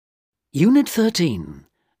Unit 13,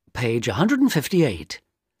 page 158.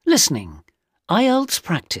 Listening. IELTS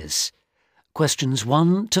practice. Questions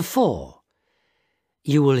 1 to 4.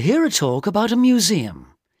 You will hear a talk about a museum.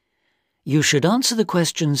 You should answer the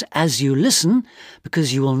questions as you listen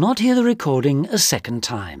because you will not hear the recording a second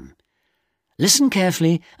time. Listen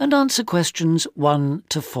carefully and answer questions 1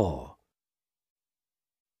 to 4.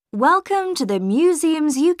 Welcome to the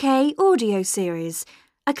Museums UK audio series,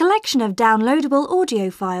 a collection of downloadable audio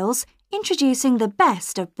files introducing the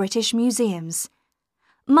best of British museums.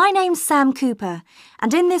 My name's Sam Cooper,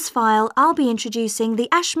 and in this file I'll be introducing the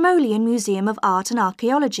Ashmolean Museum of Art and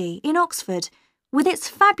Archaeology in Oxford, with its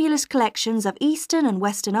fabulous collections of Eastern and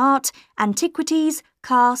Western art, antiquities,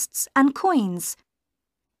 casts and coins.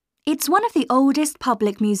 It's one of the oldest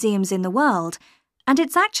public museums in the world, and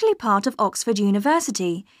it's actually part of Oxford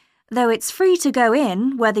University, though it's free to go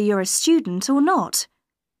in whether you're a student or not.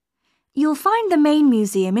 You'll find the main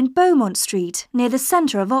museum in Beaumont Street, near the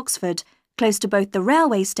centre of Oxford, close to both the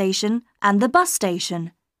railway station and the bus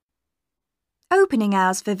station. Opening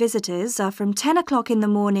hours for visitors are from 10 o'clock in the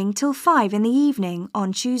morning till 5 in the evening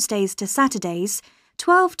on Tuesdays to Saturdays,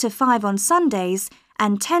 12 to 5 on Sundays,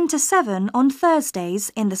 and 10 to 7 on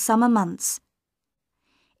Thursdays in the summer months.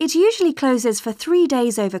 It usually closes for 3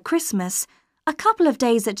 days over Christmas, a couple of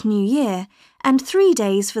days at New Year, and 3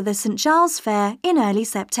 days for the St Giles Fair in early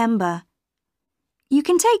September. You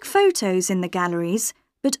can take photos in the galleries,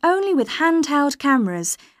 but only with handheld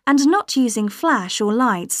cameras and not using flash or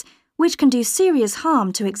lights, which can do serious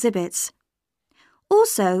harm to exhibits.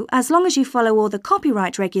 Also, as long as you follow all the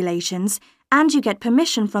copyright regulations and you get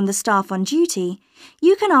permission from the staff on duty,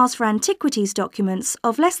 you can ask for antiquities documents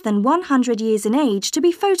of less than 100 years in age to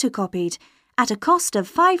be photocopied, at a cost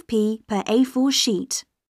of 5p per A4 sheet.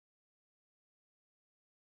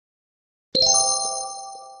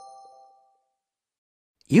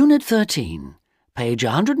 Unit 13, page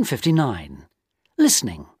 159.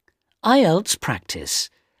 Listening. IELTS practice.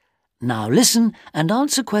 Now listen and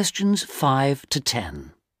answer questions 5 to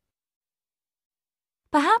 10.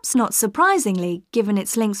 Perhaps not surprisingly, given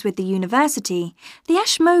its links with the university, the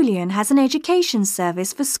Ashmolean has an education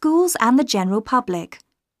service for schools and the general public.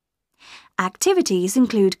 Activities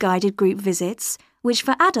include guided group visits, which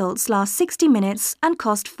for adults last 60 minutes and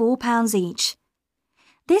cost £4 each.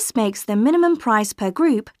 This makes the minimum price per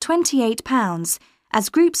group £28, as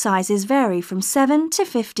group sizes vary from 7 to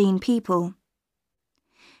 15 people.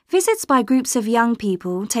 Visits by groups of young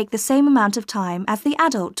people take the same amount of time as the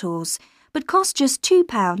adult tours, but cost just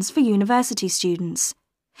 £2 for university students.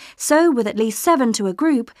 So, with at least 7 to a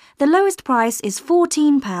group, the lowest price is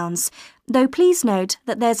 £14, though please note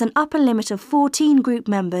that there's an upper limit of 14 group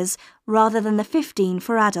members rather than the 15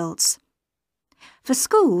 for adults. For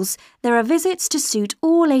schools, there are visits to suit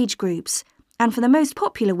all age groups, and for the most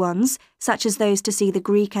popular ones, such as those to see the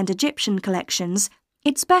Greek and Egyptian collections,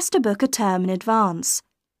 it's best to book a term in advance.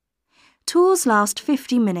 Tours last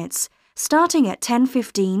 50 minutes, starting at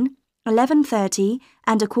 10:15, 11:30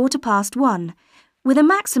 and 1:15, with a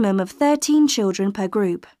maximum of 13 children per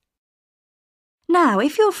group. Now,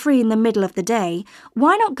 if you're free in the middle of the day,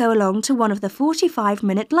 why not go along to one of the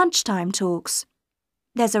 45-minute lunchtime talks?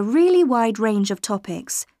 There's a really wide range of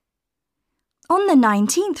topics. On the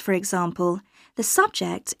 19th, for example, the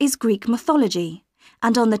subject is Greek mythology,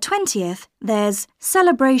 and on the 20th, there's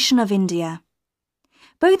Celebration of India.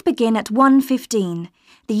 Both begin at 1:15,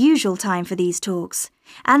 the usual time for these talks,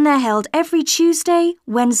 and they're held every Tuesday,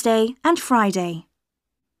 Wednesday and Friday.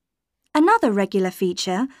 Another regular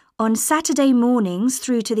feature, on Saturday mornings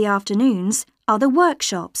through to the afternoons, are the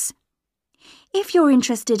workshops. If you're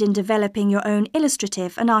interested in developing your own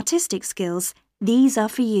illustrative and artistic skills, these are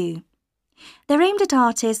for you. They're aimed at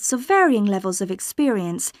artists of varying levels of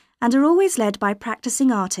experience and are always led by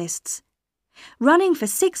practicing artists. Running for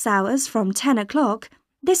 6 hours from 10 o'clock,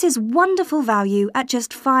 this is wonderful value at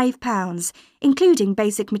just £5, including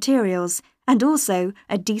basic materials, and also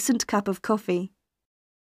a decent cup of coffee.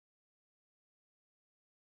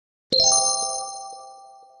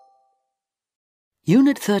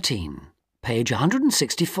 Unit 13, page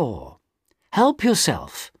 164. Help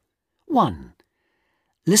yourself. 1.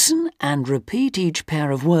 Listen and repeat each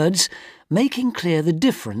pair of words, making clear the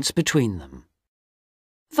difference between them.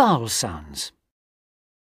 Vowel sounds.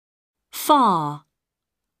 Far,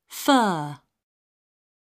 fur.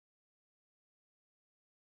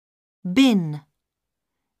 Bin,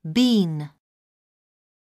 been.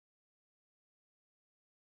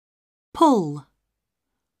 Pull,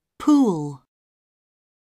 pool.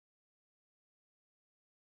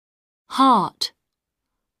 Heart,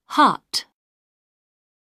 hut.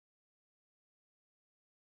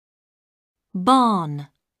 Barn,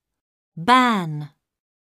 ban,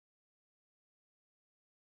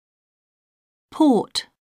 port,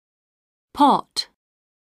 pot,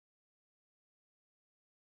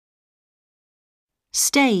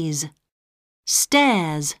 stays,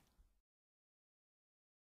 stairs,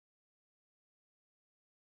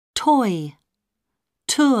 toy,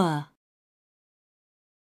 tour,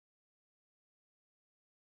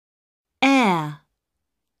 air,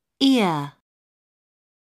 ear,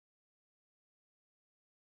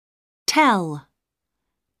 tell,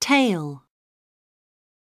 tail,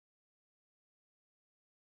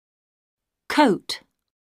 coat,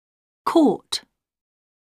 court,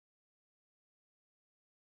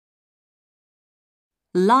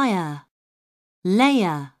 liar,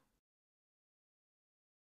 layer.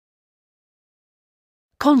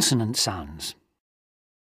 Consonant sounds.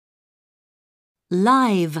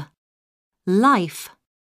 Live, life.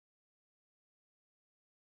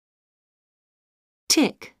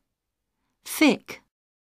 Tick, thick.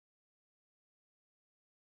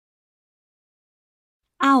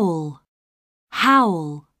 Owl,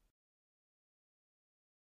 howl.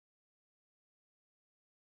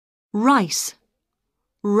 Rice,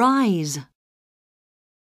 rise.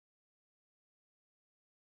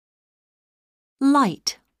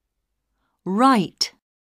 Light, right.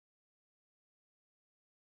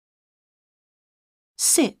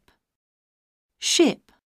 Sip,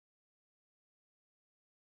 ship.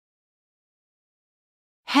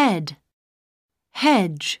 Head,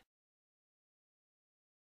 hedge.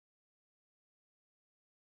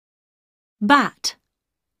 Bat,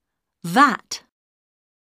 vat.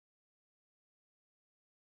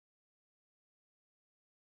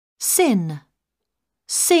 Sin,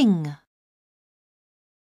 sing.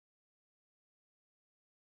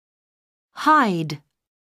 Hide,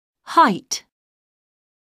 height.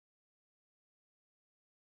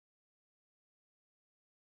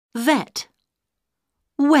 Vet,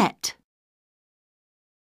 wet.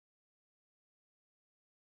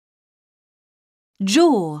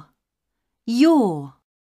 Jaw, yaw.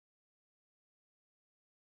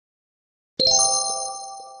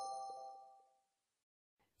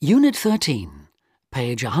 Unit 13,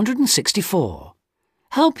 page 164.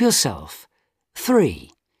 Help yourself. 3.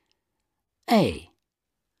 A.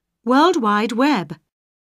 World Wide Web.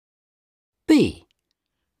 B.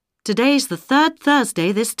 Today's the third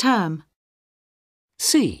Thursday this term.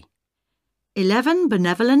 C. 11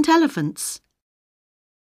 benevolent elephants.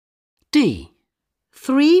 D.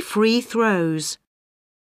 3 free throws.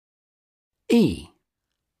 E.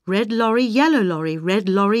 Red lorry, yellow lorry, red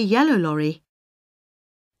lorry, yellow lorry.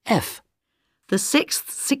 F. The sixth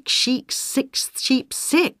sick sheep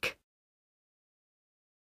sick.